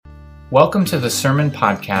Welcome to the Sermon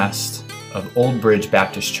Podcast of Old Bridge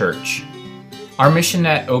Baptist Church. Our mission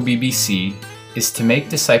at OBBC is to make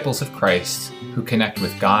disciples of Christ who connect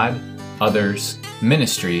with God, others,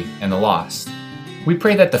 ministry, and the lost. We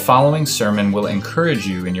pray that the following sermon will encourage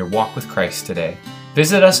you in your walk with Christ today.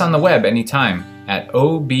 Visit us on the web anytime at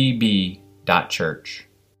obb.church.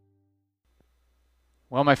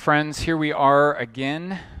 Well, my friends, here we are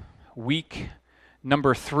again, week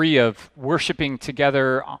number 3 of worshiping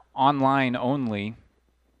together online only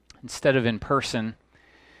instead of in person.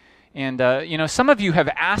 And, some of you have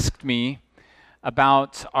asked me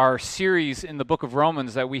about our series in the book of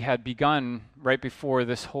Romans that we had begun right before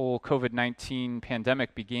this whole COVID-19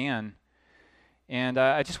 pandemic began. And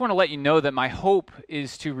I just want to let you know that my hope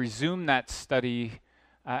is to resume that study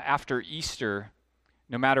after Easter,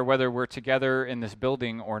 no matter whether we're together in this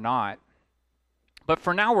building or not. But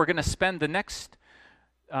for now, we're going to spend the next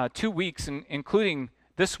 2 weeks, including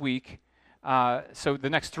this week, so the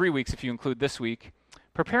next 3 weeks if you include this week,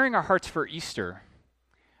 preparing our hearts for Easter.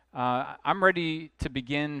 I'm ready to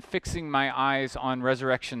begin fixing my eyes on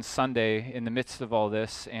Resurrection Sunday in the midst of all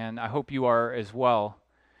this, and I hope you are as well.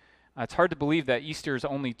 It's hard to believe that Easter is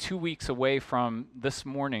only 2 weeks away from this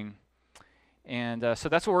morning. And so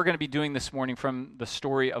that's what we're going to be doing this morning from the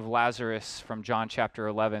story of Lazarus from John chapter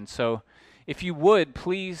 11. So if you would,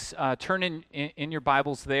 please turn in your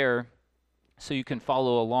Bibles there so you can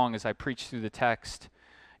follow along as I preach through the text.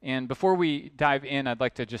 And before we dive in, I'd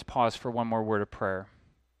like to just pause for one more word of prayer.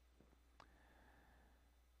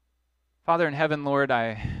 Father in heaven, Lord,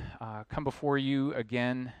 I come before you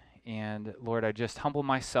again, and Lord, I just humble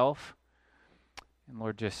myself. And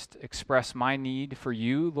Lord, just express my need for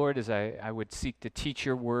you, Lord, as I would seek to teach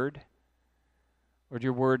your word. Lord,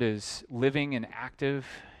 your word is living and active,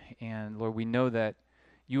 and Lord, we know that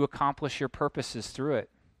you accomplish your purposes through it.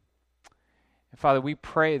 And Father, we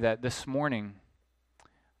pray that this morning,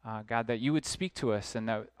 God, that you would speak to us and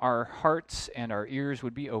that our hearts and our ears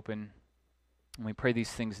would be open. And we pray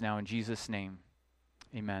these things now in Jesus' name.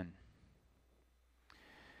 Amen.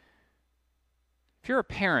 If you're a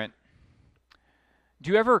parent,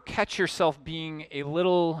 do you ever catch yourself being a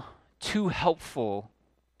little too helpful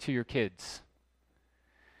to your kids?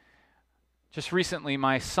 Just recently,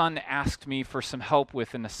 my son asked me for some help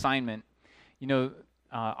with an assignment. You know,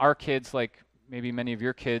 our kids, like maybe many of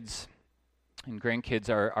your kids and grandkids,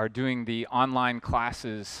 are doing the online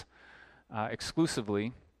classes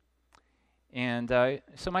exclusively. And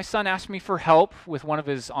so my son asked me for help with one of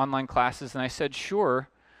his online classes, and I said, sure.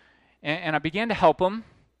 And I began to help him.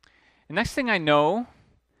 The next thing I know,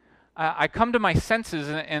 I come to my senses,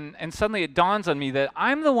 and suddenly it dawns on me that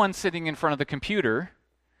I'm the one sitting in front of the computer,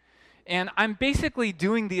 and I'm basically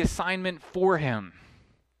doing the assignment for him.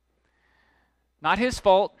 Not his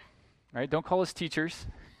fault, right? Don't call us teachers.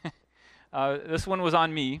 This one was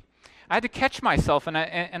on me. I had to catch myself, and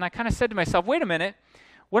I kind of said to myself, wait a minute,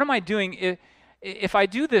 what am I doing? If I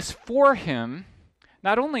do this for him,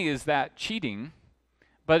 not only is that cheating,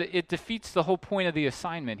 but it defeats the whole point of the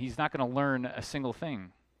assignment. He's not going to learn a single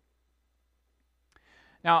thing.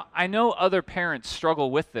 Now, I know other parents struggle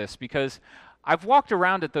with this because I've walked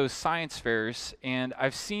around at those science fairs and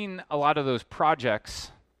I've seen a lot of those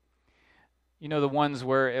projects, you know, the ones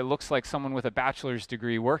where it looks like someone with a bachelor's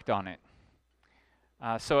degree worked on it.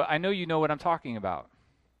 So I know you know what I'm talking about.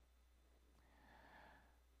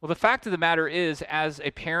 Well, the fact of the matter is, as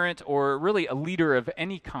a parent or really a leader of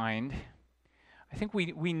any kind, I think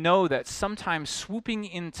we know that sometimes swooping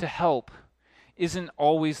in to help isn't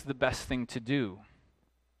always the best thing to do.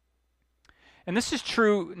 And this is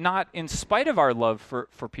true not in spite of our love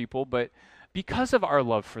for people, but because of our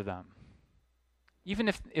love for them. Even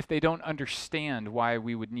if they don't understand why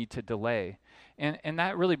we would need to delay. And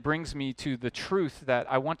that really brings me to the truth that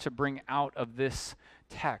I want to bring out of this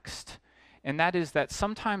text. And that is that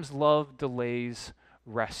sometimes love delays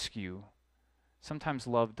rescue. Sometimes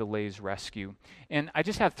love delays rescue. And I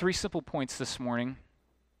just have 3 simple points this morning.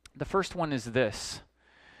 The first one is this: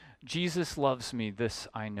 Jesus loves me, this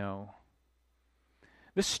I know.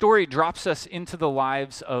 This story drops us into the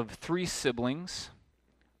lives of 3 siblings,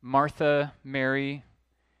 Martha, Mary,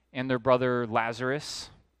 and their brother Lazarus.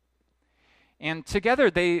 And together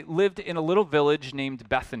they lived in a little village named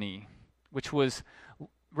Bethany, which was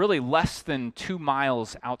really less than 2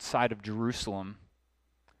 miles outside of Jerusalem,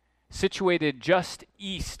 situated just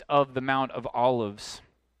east of the Mount of Olives,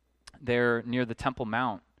 there near the Temple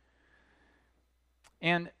Mount.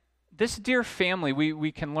 And this dear family,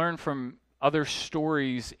 we can learn from other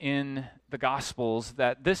stories in the Gospels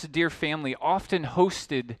that this dear family often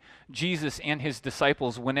hosted Jesus and his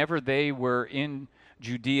disciples whenever they were in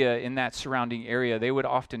Judea, in that surrounding area, they would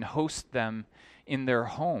often host them in their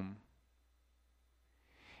home.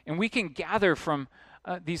 And we can gather from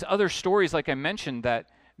these other stories, like I mentioned, that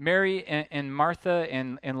Mary and Martha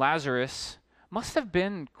and Lazarus must have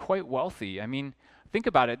been quite wealthy. I mean, think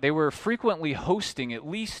about it. They were frequently hosting at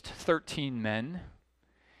least 13 men.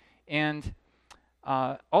 And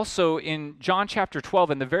also in John chapter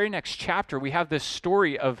 12, in the very next chapter, we have this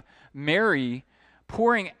story of Mary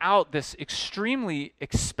pouring out this extremely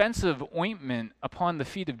expensive ointment upon the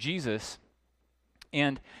feet of Jesus.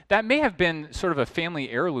 And that may have been sort of a family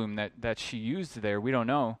heirloom that she used there. We don't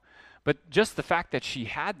know. But just the fact that she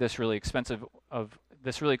had this really expensive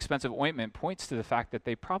ointment points to the fact that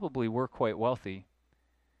they probably were quite wealthy.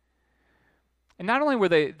 And not only were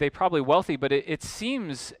they probably wealthy, but it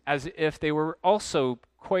seems as if they were also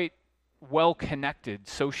quite well connected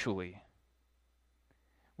socially.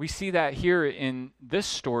 We see that here in this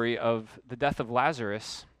story of the death of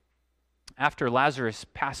Lazarus. After Lazarus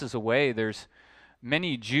passes away, there's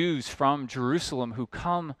many Jews from Jerusalem who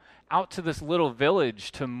come out to this little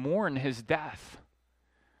village to mourn his death.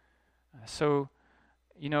 So,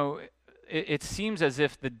 it seems as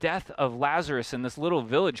if the death of Lazarus in this little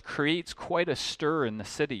village creates quite a stir in the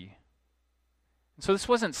city. So this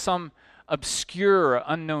wasn't some obscure or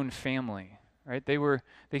unknown family, right?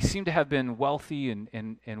 They seem to have been wealthy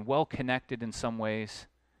and well connected in some ways.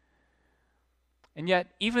 And yet,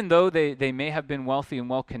 even though they may have been wealthy and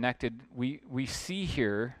well connected, we see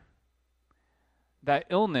here that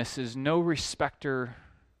illness is no respecter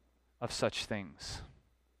of such things.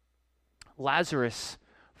 Lazarus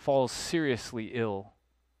falls seriously ill.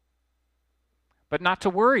 But not to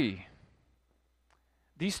worry.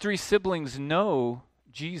 These three siblings know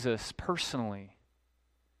Jesus personally.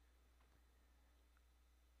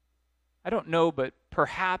 I don't know, but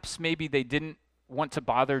perhaps maybe they didn't want to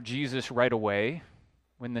bother Jesus right away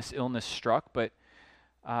when this illness struck, but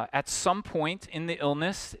at some point in the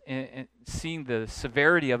illness, seeing the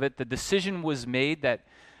severity of it, the decision was made that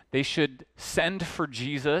they should send for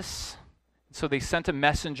Jesus. So they sent a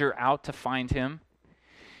messenger out to find him.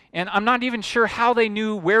 And I'm not even sure how they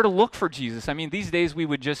knew where to look for Jesus. I mean, these days we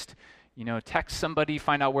would just, text somebody,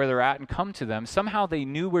 find out where they're at, and come to them. Somehow they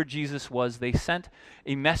knew where Jesus was. They sent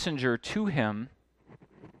a messenger to him,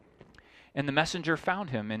 and the messenger found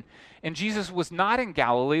him. And Jesus was not in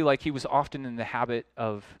Galilee like he was often in the habit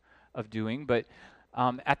of doing, but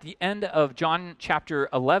at the end of John chapter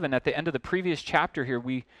 11, at the end of the previous chapter here,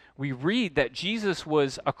 we read that Jesus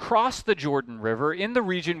was across the Jordan River in the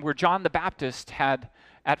region where John the Baptist had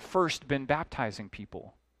at first been baptizing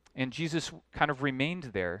people. And Jesus kind of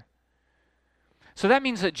remained there. So that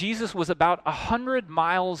means that Jesus was about 100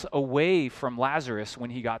 miles away from Lazarus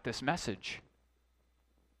when he got this message.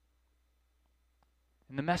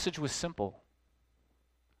 And the message was simple.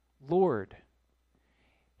 Lord,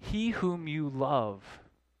 he whom you love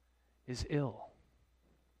is ill.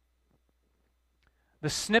 The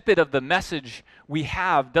snippet of the message we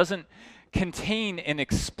have doesn't contain an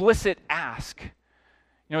explicit ask.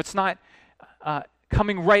 It's not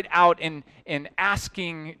coming right out and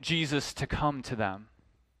asking Jesus to come to them.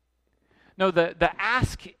 No, the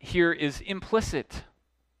ask here is implicit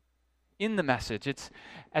in the message. It's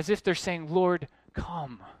as if they're saying, Lord,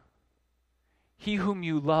 come. He whom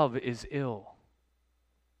you love is ill.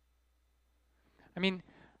 I mean,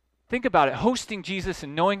 think about it. Hosting Jesus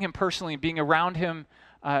and knowing him personally and being around him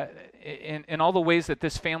in all the ways that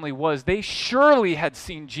this family was, they surely had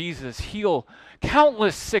seen Jesus heal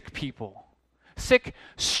countless sick people, sick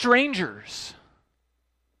strangers.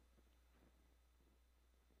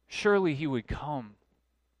 Surely he would come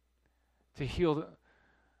to heal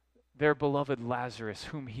their beloved Lazarus,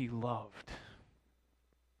 whom he loved.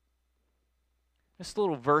 This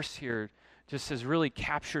little verse here just has really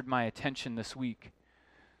captured my attention this week.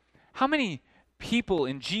 How many people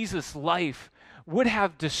in Jesus' life would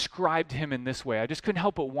have described him in this way? I just couldn't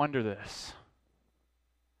help but wonder this.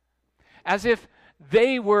 As if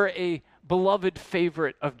they were a beloved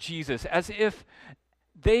favorite of Jesus, as if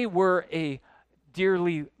they were a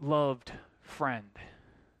dearly loved friend.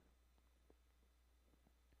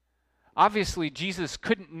 Obviously, Jesus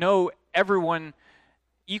couldn't know everyone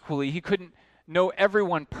equally. He couldn't know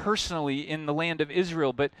everyone personally in the land of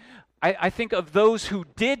Israel, but I think of those who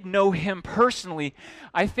did know him personally,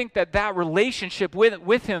 I think that relationship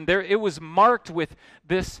with him, it was marked with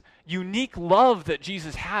this unique love that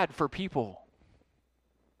Jesus had for people.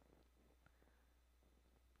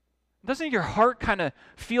 Doesn't your heart kind of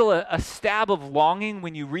feel a stab of longing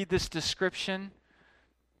when you read this description?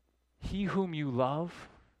 He whom you love?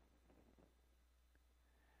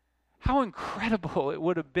 How incredible it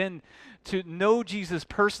would have been to know Jesus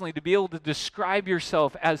personally, to be able to describe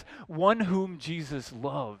yourself as one whom Jesus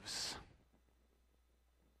loves.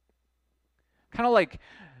 Kind of like,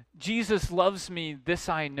 Jesus loves me, this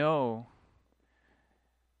I know.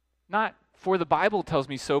 Not for the Bible tells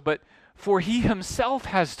me so, but for he himself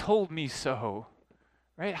has told me so.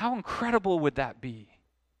 Right? How incredible would that be?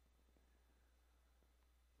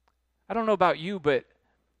 I don't know about you, but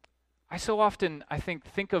I so often, I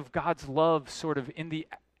think of God's love sort of in the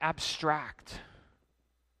abstract.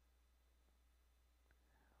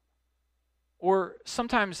 Or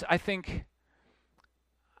sometimes I think,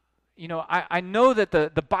 I know that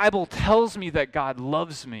the Bible tells me that God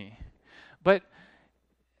loves me, but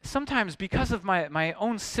sometimes because of my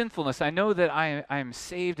own sinfulness, I know that I am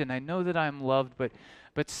saved and I know that I am loved,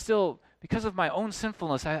 but still, because of my own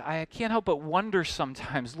sinfulness, I can't help but wonder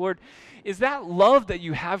sometimes, Lord, is that love that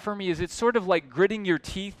you have for me, is it sort of like gritting your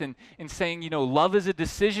teeth and saying, love is a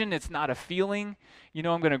decision, it's not a feeling? I'm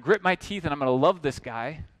going to grit my teeth and I'm going to love this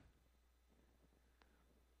guy.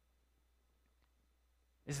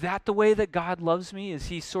 Is that the way that God loves me? Is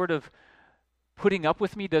he sort of putting up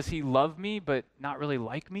with me? Does he love me but not really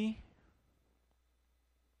like me?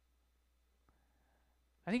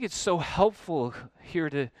 I think it's so helpful here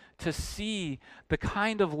to see the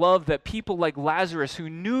kind of love that people like Lazarus, who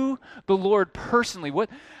knew the Lord personally,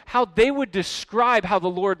 how they would describe how the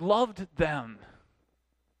Lord loved them.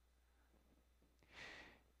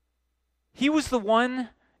 He was the one,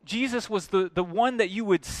 Jesus was the one that you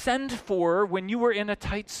would send for when you were in a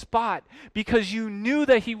tight spot, because you knew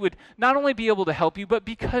that he would not only be able to help you, but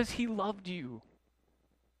because he loved you.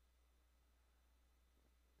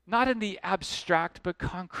 Not in the abstract, but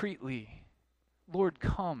concretely. Lord,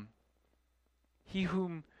 come. He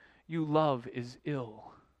whom you love is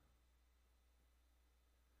ill.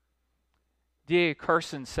 D.A.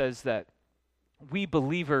 Carson says that we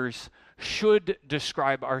believers should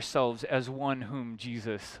describe ourselves as one whom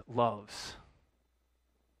Jesus loves.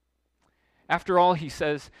 After all, he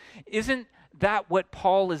says, isn't that what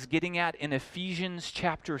Paul is getting at in Ephesians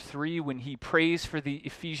chapter 3 when he prays for the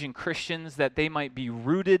Ephesian Christians, that they might be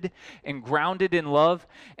rooted and grounded in love,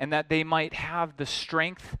 and that they might have the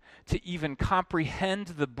strength to even comprehend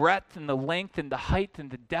the breadth and the length and the height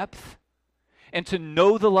and the depth, and to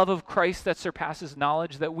know the love of Christ that surpasses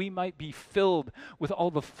knowledge, that we might be filled with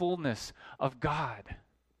all the fullness of God.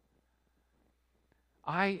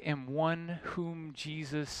 I am one whom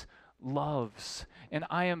Jesus loves, and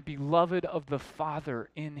I am beloved of the Father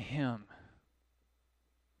in him.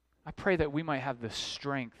 I pray that we might have the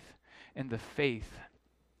strength and the faith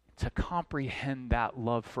to comprehend that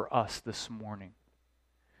love for us this morning.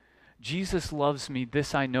 Jesus loves me,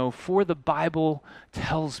 this I know, for the Bible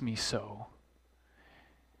tells me so.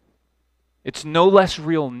 It's no less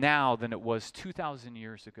real now than it was 2,000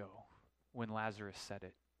 years ago when Lazarus said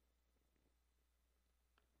it.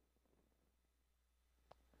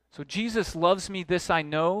 So Jesus loves me, this I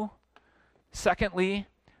know. Secondly,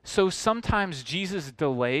 so sometimes Jesus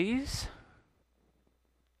delays.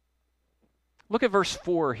 Look at verse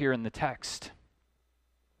 4 here in the text.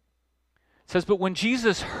 It says, but when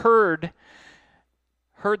Jesus heard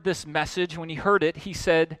this message, when he heard it, he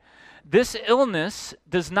said, this illness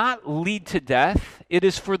does not lead to death. It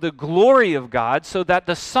is for the glory of God, so that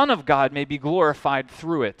the Son of God may be glorified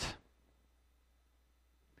through it.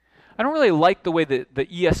 I don't really like the way that the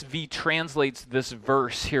ESV translates this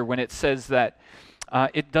verse here when it says that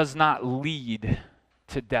it does not lead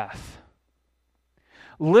to death.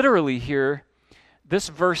 Literally here, this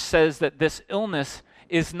verse says that this illness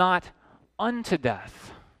is not unto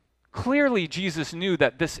death. Clearly, Jesus knew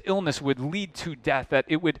that this illness would lead to death, that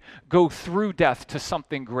it would go through death to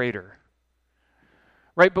something greater.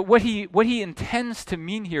 Right? But what he intends to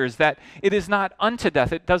mean here is that it is not unto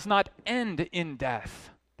death. It does not end in death.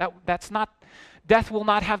 Death will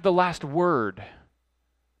not have the last word.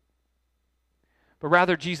 But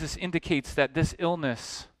rather, Jesus indicates that this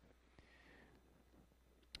illness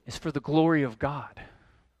is for the glory of God,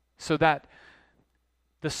 so that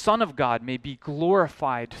the Son of God may be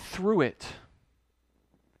glorified through it.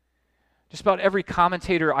 Just about every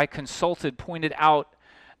commentator I consulted pointed out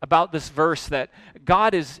about this verse that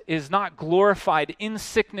God is not glorified in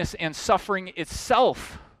sickness and suffering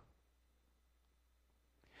itself,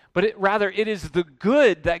 but rather it is the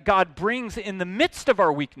good that God brings in the midst of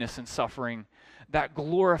our weakness and suffering that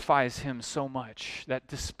glorifies him so much, that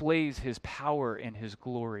displays his power and his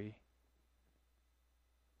glory.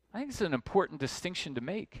 I think it's an important distinction to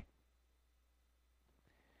make.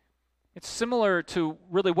 It's similar to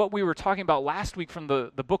really what we were talking about last week from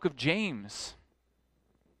the book of James.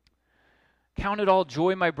 Count it all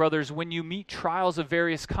joy, my brothers, when you meet trials of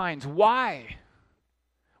various kinds. Why?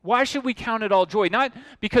 Why should we count it all joy? Not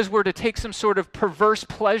because we're to take some sort of perverse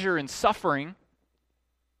pleasure in suffering,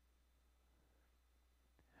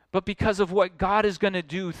 but because of what God is going to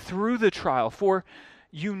do through the trial. For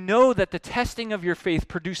you know that the testing of your faith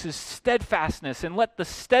produces steadfastness, and let the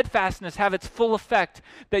steadfastness have its full effect,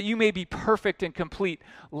 that you may be perfect and complete,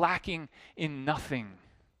 lacking in nothing,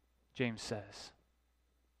 James says.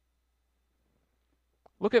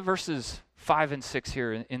 Look at verses 5 and 6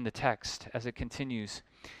 here in the text as it continues.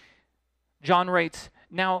 John writes,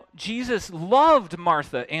 "Now Jesus loved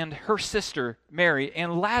Martha and her sister Mary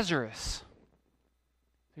and Lazarus."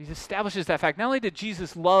 He establishes that fact. Not only did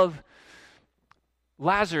Jesus love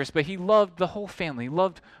Lazarus, but he loved the whole family. He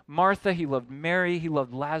loved Martha, he loved Mary, he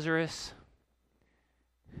loved Lazarus.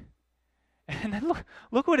 And then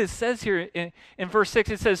look what it says here in verse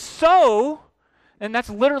 6. It says, "So," and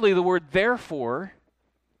that's literally the word therefore.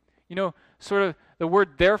 You know, sort of the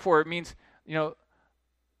word therefore, it means, you know,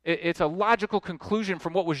 it's a logical conclusion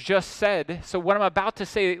from what was just said. So what I'm about to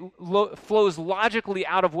say flows logically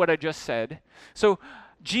out of what I just said. So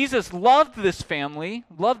Jesus loved this family,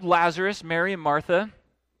 loved Lazarus, Mary, and Martha.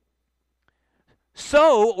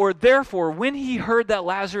 So, or therefore, when he heard that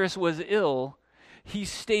Lazarus was ill, he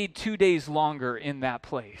stayed 2 days longer in that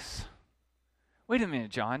place. Wait a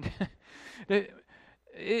minute, John.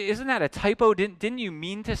 Isn't that a typo? Didn't you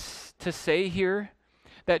mean to say here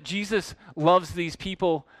that Jesus loves these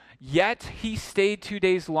people, yet he stayed 2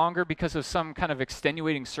 days longer because of some kind of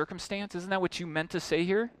extenuating circumstance? Isn't that what you meant to say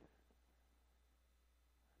here?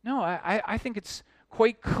 No, I think it's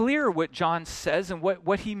quite clear what John says and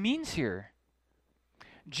what he means here.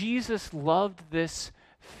 Jesus loved this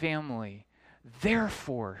family.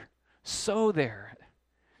 Therefore, so there,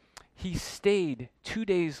 he stayed 2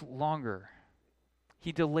 days longer.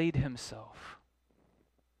 He delayed himself.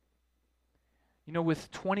 You know, with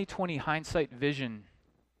 2020 hindsight vision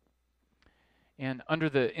and under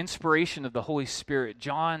the inspiration of the Holy Spirit,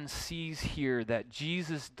 John sees here that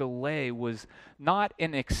Jesus' delay was not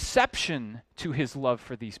an exception to his love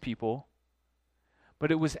for these people, but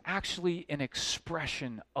it was actually an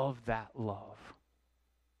expression of that love.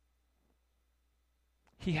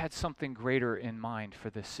 He had something greater in mind for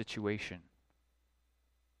this situation.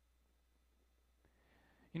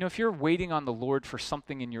 You know, if you're waiting on the Lord for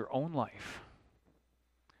something in your own life,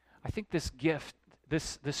 I think this gift,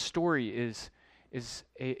 this story is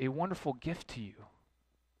a wonderful gift to you.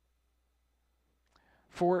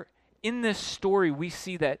 For in this story, we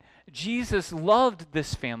see that Jesus loved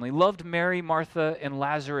this family, loved Mary, Martha, and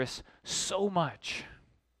Lazarus so much,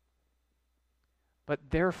 but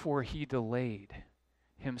therefore he delayed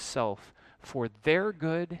himself for their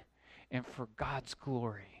good and for God's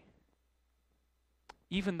glory.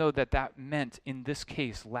 Even though that meant, in this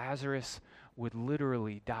case, Lazarus would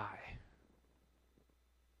literally die.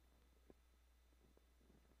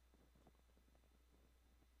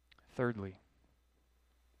 Thirdly,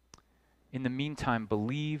 in the meantime,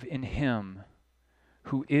 believe in him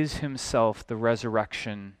who is himself the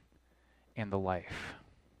resurrection and the life.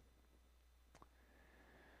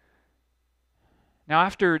 Now,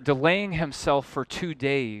 after delaying himself for 2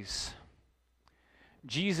 days,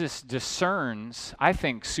 Jesus discerns, I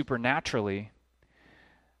think supernaturally,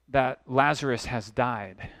 that Lazarus has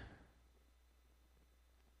died.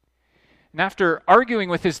 And after arguing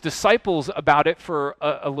with his disciples about it for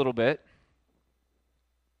a little bit,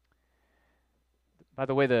 by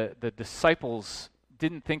the way, the disciples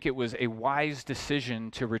didn't think it was a wise decision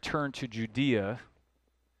to return to Judea,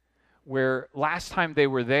 where last time they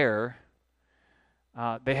were there,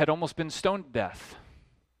 they had almost been stoned to death.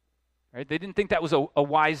 Right? They didn't think that was a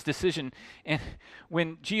wise decision. And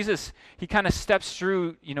when Jesus, he kind of steps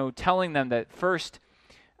through, telling them that first,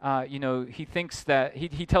 he thinks that,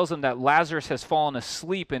 he tells them that Lazarus has fallen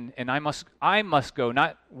asleep and I must go,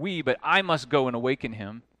 not we, but I must go and awaken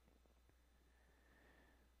him.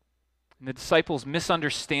 And the disciples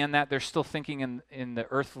misunderstand that. They're still thinking in the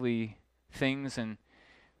earthly things, and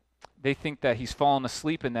they think that he's fallen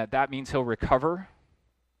asleep and that means he'll recover.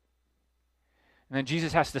 And then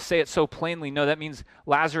Jesus has to say it so plainly, no, that means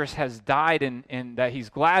Lazarus has died, and that he's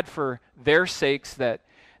glad for their sakes that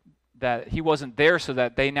he wasn't there, so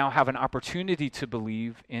that they now have an opportunity to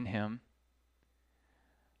believe in him.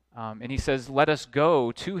 And he says, let us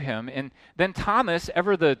go to him. And then Thomas,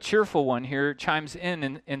 ever the cheerful one here, chimes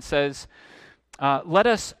in and says, let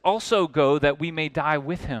us also go that we may die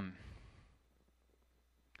with him.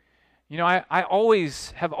 You know, I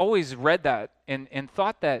have always read that and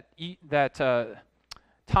thought that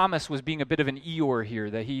Thomas was being a bit of an Eeyore here,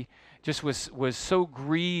 that he just was so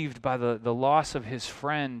grieved by the loss of his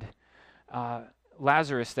friend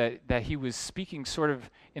Lazarus that he was speaking sort of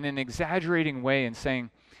in an exaggerating way and saying,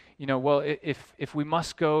 well, if we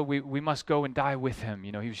must go, we must go and die with him.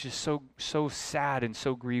 He was just so sad and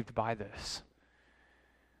so grieved by this.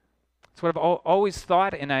 It's what I've always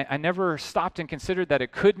thought, and I never stopped and considered that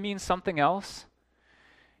it could mean something else.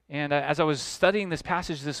 And as I was studying this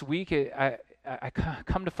passage this week, I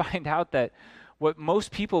come to find out that what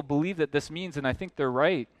most people believe that this means, and I think they're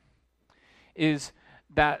right, is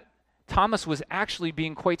that Thomas was actually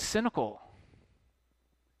being quite cynical.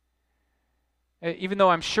 Even though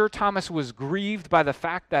I'm sure Thomas was grieved by the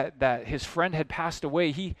fact that his friend had passed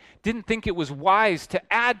away, he didn't think it was wise to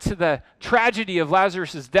add to the tragedy of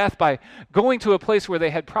Lazarus' death by going to a place where they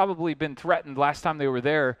had probably been threatened last time they were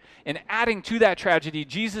there, and adding to that tragedy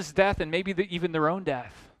Jesus' death and maybe even their own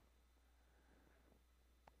death.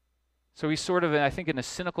 So he sort of, I think in a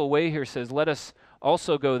cynical way here, says, let us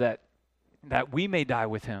also go that we may die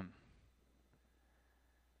with him.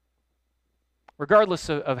 Regardless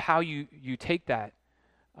of how you take that,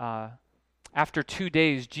 after 2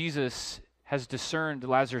 days, Jesus has discerned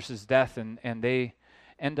Lazarus' death, and they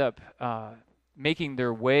end up making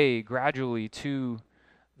their way gradually to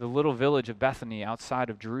the little village of Bethany outside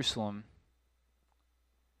of Jerusalem.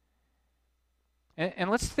 And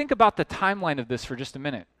let's think about the timeline of this for just a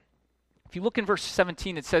minute. If you look in verse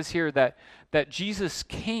 17, it says here that Jesus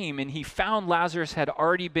came and he found Lazarus had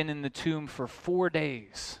already been in the tomb for 4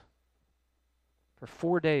 days. For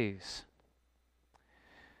 4 days.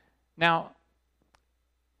 Now,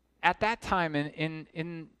 at that time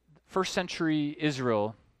in first century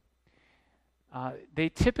Israel, they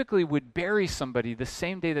typically would bury somebody the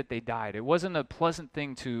same day that they died. It wasn't a pleasant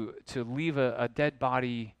thing to leave a dead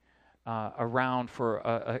body around for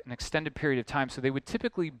an extended period of time. So they would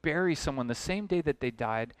typically bury someone the same day that they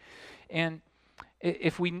died. And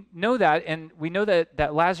if we know that, and we know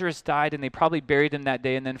that Lazarus died and they probably buried him that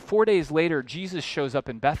day, and then 4 days later Jesus shows up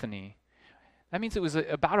in Bethany, that means it was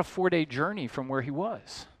about a 4-day journey from where he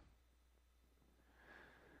was.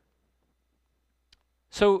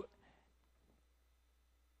 So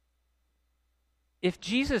if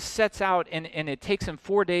Jesus sets out and it takes him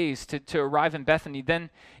 4 days to arrive in Bethany,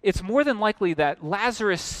 then it's more than likely that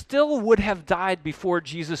Lazarus still would have died before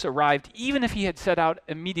Jesus arrived, even if he had set out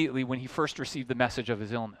immediately when he first received the message of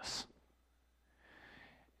his illness.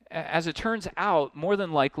 As it turns out, more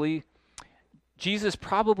than likely, Jesus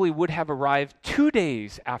probably would have arrived 2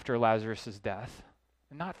 days after Lazarus' death,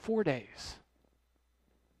 and not 4 days.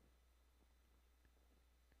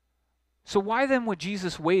 So why then would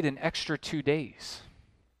Jesus wait an extra 2 days?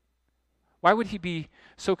 Why would he be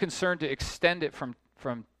so concerned to extend it from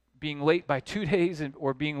being late by 2 days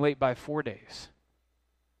or being late by 4 days?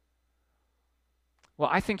 Well,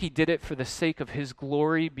 I think he did it for the sake of his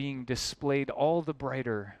glory being displayed all the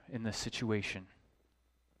brighter in this situation.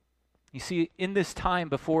 You see, in this time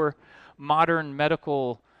before modern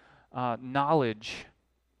medical knowledge,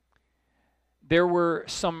 there were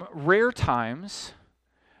some rare times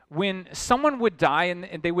when someone would die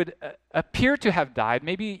and they would appear to have died,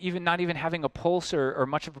 maybe even not even having a pulse or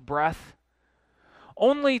much of a breath,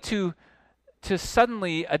 only to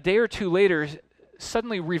suddenly, a day or two later,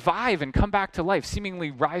 suddenly revive and come back to life,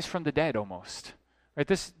 seemingly rise from the dead almost. Right?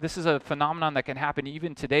 This is a phenomenon that can happen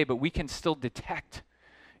even today, but we can still detect,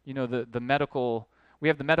 the medical, we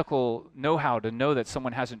have the medical know-how to know that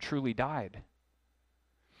someone hasn't truly died.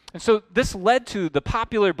 And so this led to the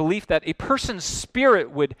popular belief that a person's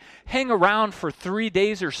spirit would hang around for 3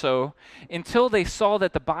 days or so until they saw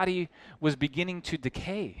that the body was beginning to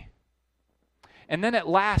decay. And then at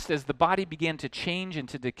last, as the body began to change and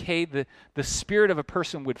to decay, the spirit of a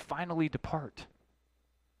person would finally depart.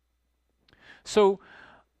 So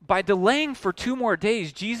by delaying for 2 more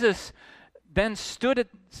days, Jesus then stood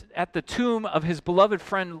at the tomb of his beloved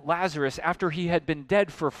friend Lazarus after he had been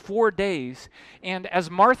dead for 4 days. And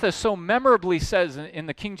as Martha so memorably says in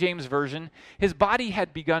the King James Version, his body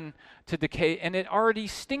had begun to decay, and it already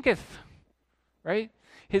stinketh, right?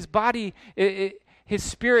 His body, his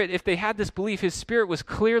spirit, if they had this belief, his spirit was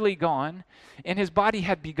clearly gone, and his body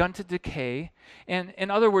had begun to decay. And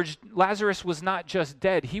in other words, Lazarus was not just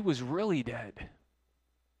dead, he was really dead.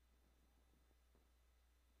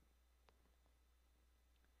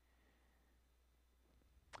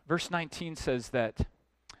 Verse 19 says that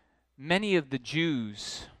many of the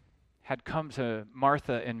Jews had come to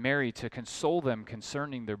Martha and Mary to console them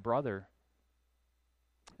concerning their brother.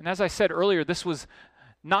 And as I said earlier, this was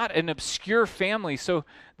not an obscure family. So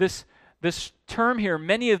this term here,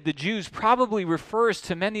 many of the Jews, probably refers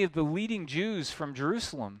to many of the leading Jews from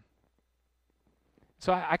Jerusalem.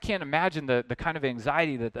 So I can't imagine the kind of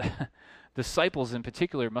anxiety that the disciples in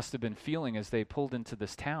particular must have been feeling as they pulled into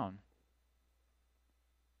this town.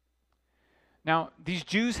 Now, these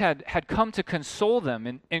Jews had come to console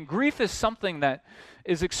them, and grief is something that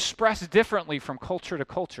is expressed differently from culture to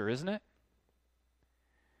culture, isn't it?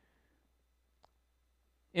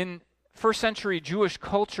 In first century Jewish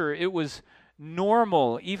culture, it was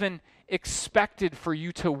normal, even expected for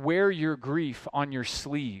you to wear your grief on your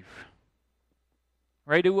sleeve.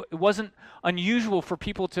 Right? It wasn't unusual for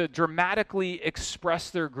people to dramatically express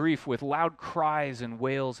their grief with loud cries and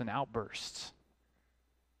wails and outbursts.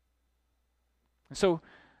 And so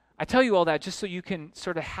I tell you all that just so you can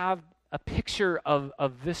sort of have a picture of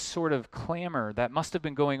this sort of clamor that must have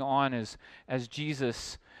been going on as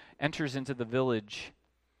Jesus enters into the village.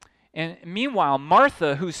 And meanwhile,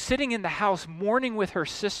 Martha, who's sitting in the house mourning with her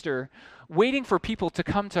sister, waiting for people to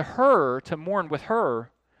come to her to mourn with her,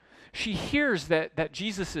 she hears that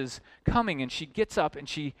Jesus is coming, and she gets up and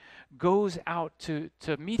she goes out to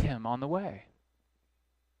meet him on the way.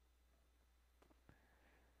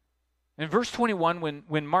 In verse 21,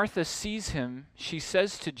 when Martha sees him, she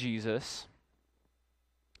says to Jesus,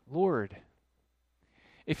 "Lord,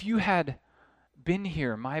 if you had been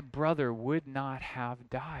here, my brother would not have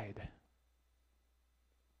died."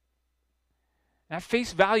 At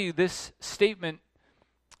face value, this statement,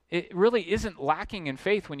 it really isn't lacking in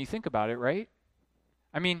faith when you think about it, right?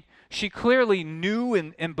 I mean, she clearly knew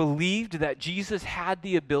and believed that Jesus had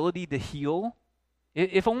the ability to heal.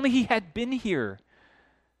 If only he had been here.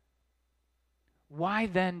 Why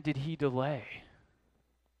then did he delay?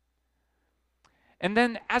 And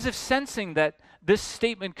then, as if sensing that this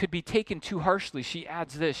statement could be taken too harshly, she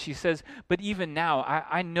adds this. She says, "But even now,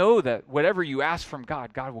 I know that whatever you ask from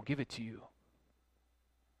God, God will give it to you."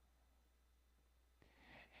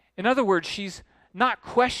 In other words, she's not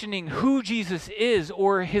questioning who Jesus is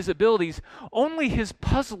or his abilities, only his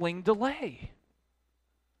puzzling delay.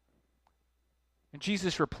 And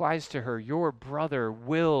Jesus replies to her, "Your brother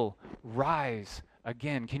will rise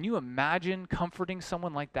again." Can you imagine comforting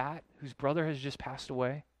someone like that, whose brother has just passed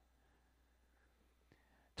away?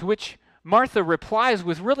 To which Martha replies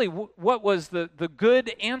with really what was the good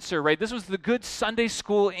answer, right? This was the good Sunday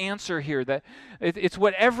school answer here. That it's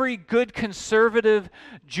what every good conservative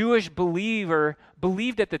Jewish believer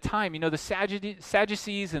believed at the time. You know, the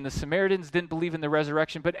Sadducees and the Samaritans didn't believe in the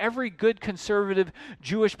resurrection, but every good conservative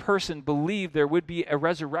Jewish person believed there would be a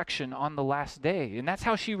resurrection on the last day. And that's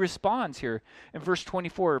how she responds here. In verse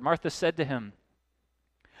 24, Martha said to him,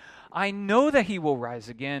 "I know that he will rise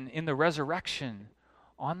again in the resurrection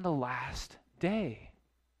on the last day."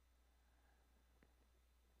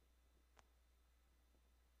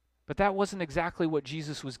 But that wasn't exactly what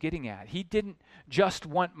Jesus was getting at. He didn't just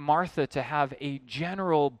want Martha to have a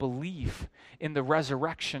general belief in the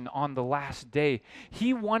resurrection on the last day.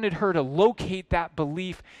 He wanted her to locate that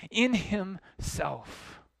belief in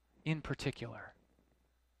himself in particular.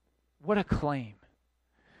 What a claim.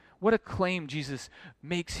 What a claim Jesus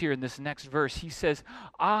makes here in this next verse. He says,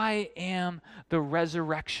 "I am the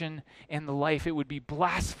resurrection and the life." It would be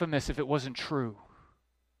blasphemous if it wasn't true.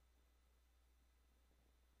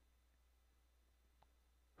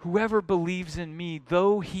 "Whoever believes in me,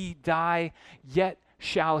 though he die, yet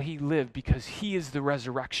shall he live, because he is the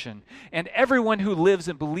resurrection. And everyone who lives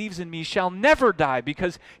and believes in me shall never die,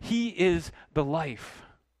 because he is the life.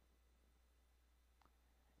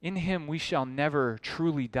 In him we shall never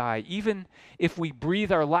truly die. Even if we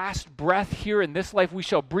breathe our last breath here in this life, we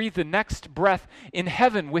shall breathe the next breath in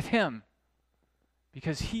heaven with him,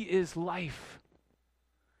 because he is life.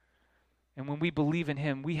 And when we believe in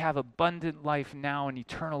him, we have abundant life now and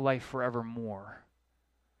eternal life forevermore.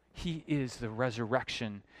 He is the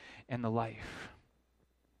resurrection and the life."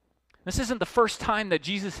 This isn't the first time that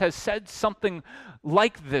Jesus has said something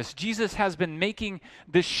like this. Jesus has been making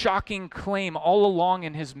this shocking claim all along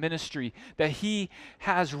in his ministry that he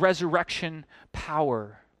has resurrection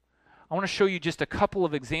power. I want to show you just a couple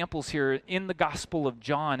of examples here in the Gospel of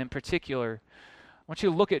John in particular. I want you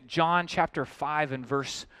to look at John chapter 5 and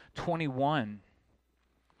verse 21.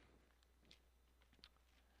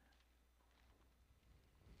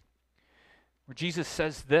 Where Jesus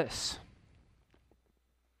says this.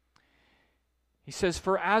 He says,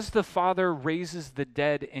 "For as the Father raises the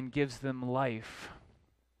dead and gives them life,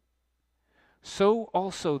 so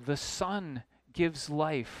also the Son gives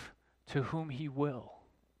life to whom he will."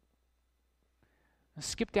 Let's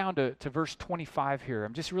skip down to verse 25 here.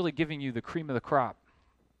 I'm just really giving you the cream of the crop.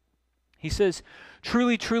 He says,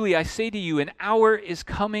 "Truly, truly, I say to you, an hour is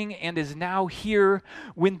coming and is now here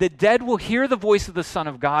when the dead will hear the voice of the Son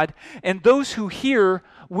of God, and those who hear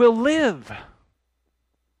will live."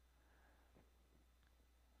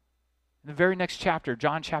 In the very next chapter,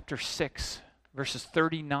 John chapter 6, verses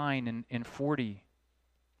 39 and 40,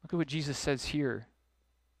 look at what Jesus says here.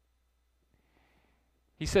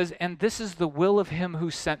 He says, "And this is the will of him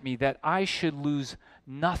who sent me, that I should lose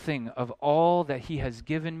nothing of all that he has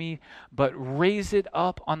given me, but raise it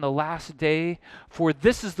up on the last day. For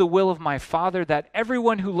this is the will of my Father, that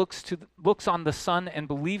everyone who looks on the Son and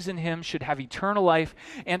believes in him should have eternal life,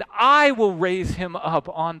 and I will raise him up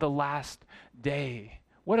on the last day."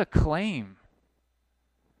 What a claim.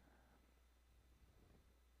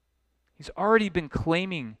 He's already been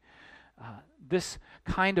claiming this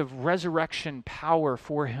kind of resurrection power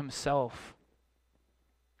for himself.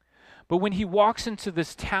 But when he walks into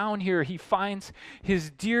this town here, he finds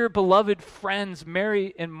his dear beloved friends,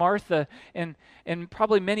 Mary and Martha, and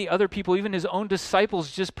probably many other people, even his own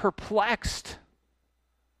disciples, just perplexed.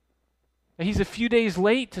 He's a few days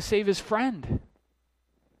late to save his friend.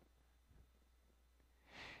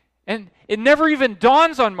 And it never even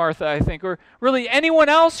dawns on Martha, I think, or really anyone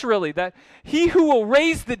else, really, that he who will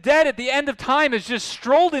raise the dead at the end of time has just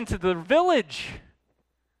strolled into the village.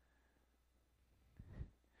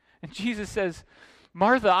 And Jesus says,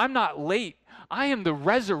 "Martha, I'm not late. I am the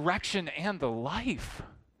resurrection and the life."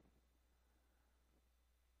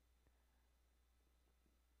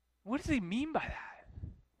 What does he mean by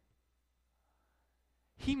that?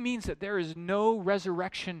 He means that there is no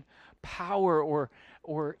resurrection power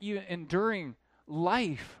or even enduring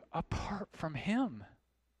life apart from him.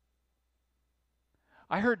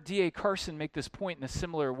 I heard D.A. Carson make this point in a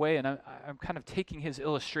similar way, and I'm kind of taking his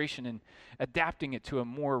illustration and adapting it to a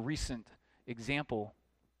more recent example.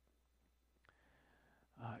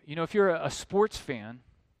 If you're a sports fan,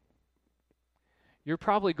 you're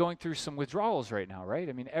probably going through some withdrawals right now, right?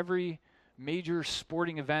 I mean, every major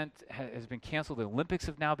sporting event has been canceled. The Olympics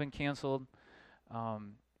have now been canceled.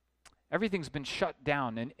 Everything's been shut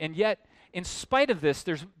down. And yet, in spite of this,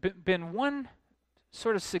 there's been one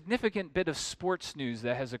sort of significant bit of sports news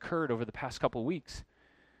that has occurred over the past couple weeks.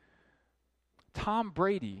 Tom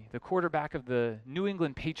Brady, the quarterback of the New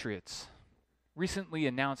England Patriots, recently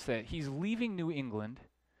announced that he's leaving New England,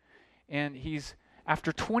 and he's,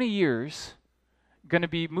 after 20 years, going to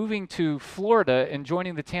be moving to Florida and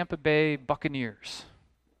joining the Tampa Bay Buccaneers.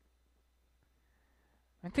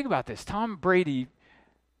 And think about this. Tom Brady,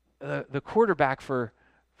 the quarterback for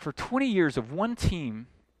 20 years of one team,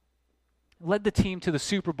 led the team to the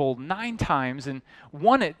Super Bowl 9 times and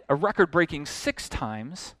won it a record-breaking 6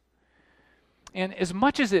 times. And as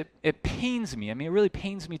much as it pains me, I mean, it really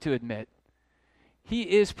pains me to admit, he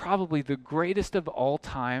is probably the greatest of all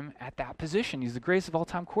time at that position. He's the greatest of all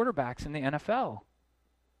time quarterbacks in the NFL.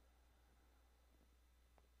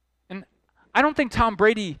 And I don't think Tom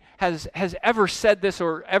Brady has ever said this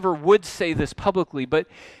or ever would say this publicly, but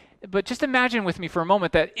just imagine with me for a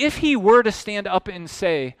moment that if he were to stand up and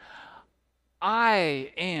say,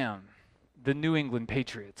 "I am the New England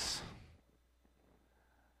Patriots,"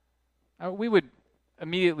 we would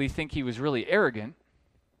immediately think he was really arrogant.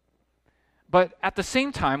 But at the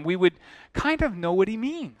same time, we would kind of know what he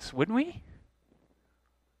means, wouldn't we?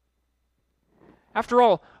 After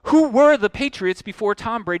all, who were the Patriots before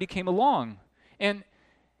Tom Brady came along? And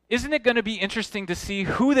isn't it going to be interesting to see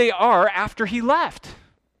who they are after he left?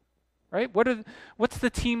 Right? What's the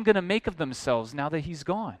team going to make of themselves now that he's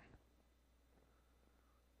gone?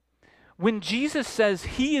 When Jesus says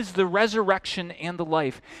he is the resurrection and the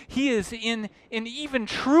life, he is in an even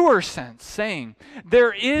truer sense saying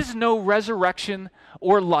there is no resurrection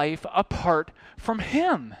or life apart from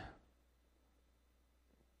him.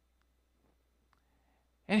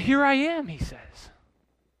 And here I am, he says.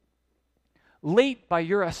 Late by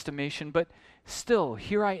your estimation, but still,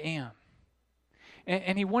 here I am.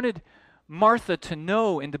 And he wanted Martha to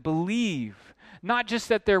know and to believe, not just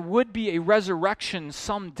that there would be a resurrection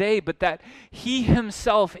someday, but that he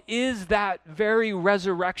himself is that very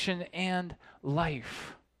resurrection and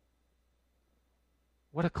life.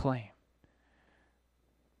 What a claim.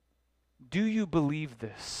 Do you believe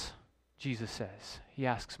this? Jesus says. He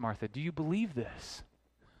asks Martha, do you believe this?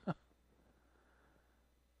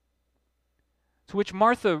 To which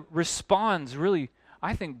Martha responds really,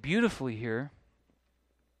 I think, beautifully here.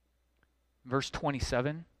 Verse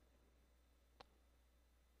 27.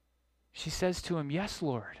 She says to him, "Yes,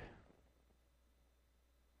 Lord.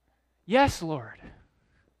 Yes, Lord.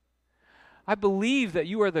 I believe that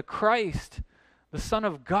you are the Christ, the Son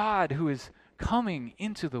of God, who is coming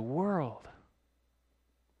into the world."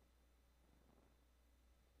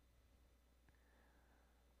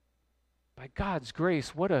 By God's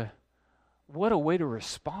grace, what a way to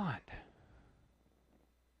respond.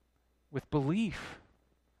 With belief,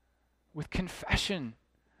 with confession,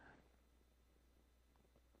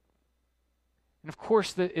 And of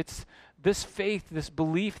course, it's this faith, this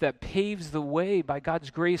belief that paves the way by God's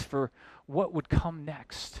grace for what would come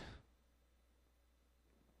next.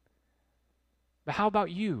 But how about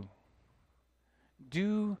you?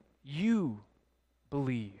 Do you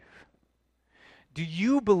believe? Do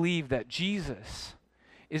you believe that Jesus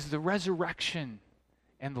is the resurrection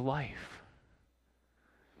and the life?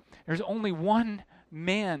 There's only one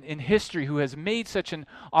man in history who has made such an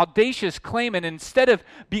audacious claim, and instead of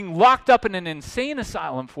being locked up in an insane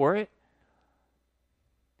asylum for it,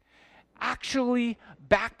 actually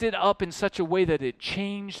backed it up in such a way that it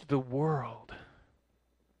changed the world.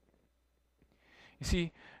 You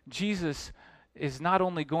see, Jesus is not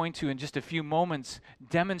only going to, in just a few moments,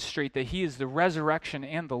 demonstrate that he is the resurrection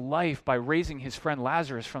and the life by raising his friend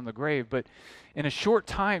Lazarus from the grave, but in a short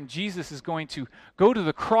time, Jesus is going to go to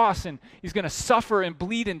the cross and he's going to suffer and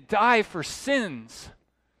bleed and die for sins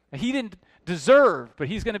that he didn't deserve, but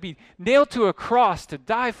he's going to be nailed to a cross to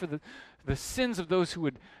die for the sins of those who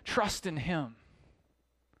would trust in him.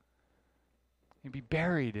 He'd be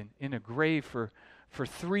buried in a grave for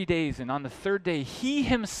 3 days, and on the third day, he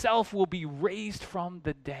himself will be raised from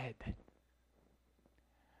the dead,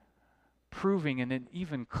 proving in an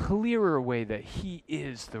even clearer way that he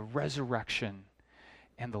is the resurrection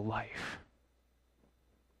and the life.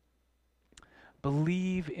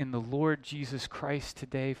 Believe in the Lord Jesus Christ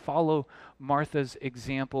today. Follow Martha's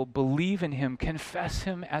example. Believe in him. Confess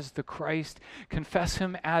him as the Christ. Confess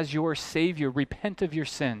him as your Savior. Repent of your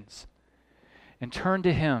sins and turn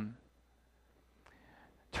to him.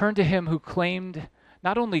 Turn to him who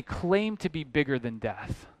not only claimed to be bigger than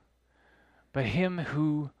death, but him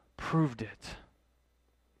who proved it.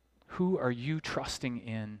 Who are you trusting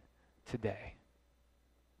in today?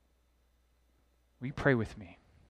 Will you pray with me?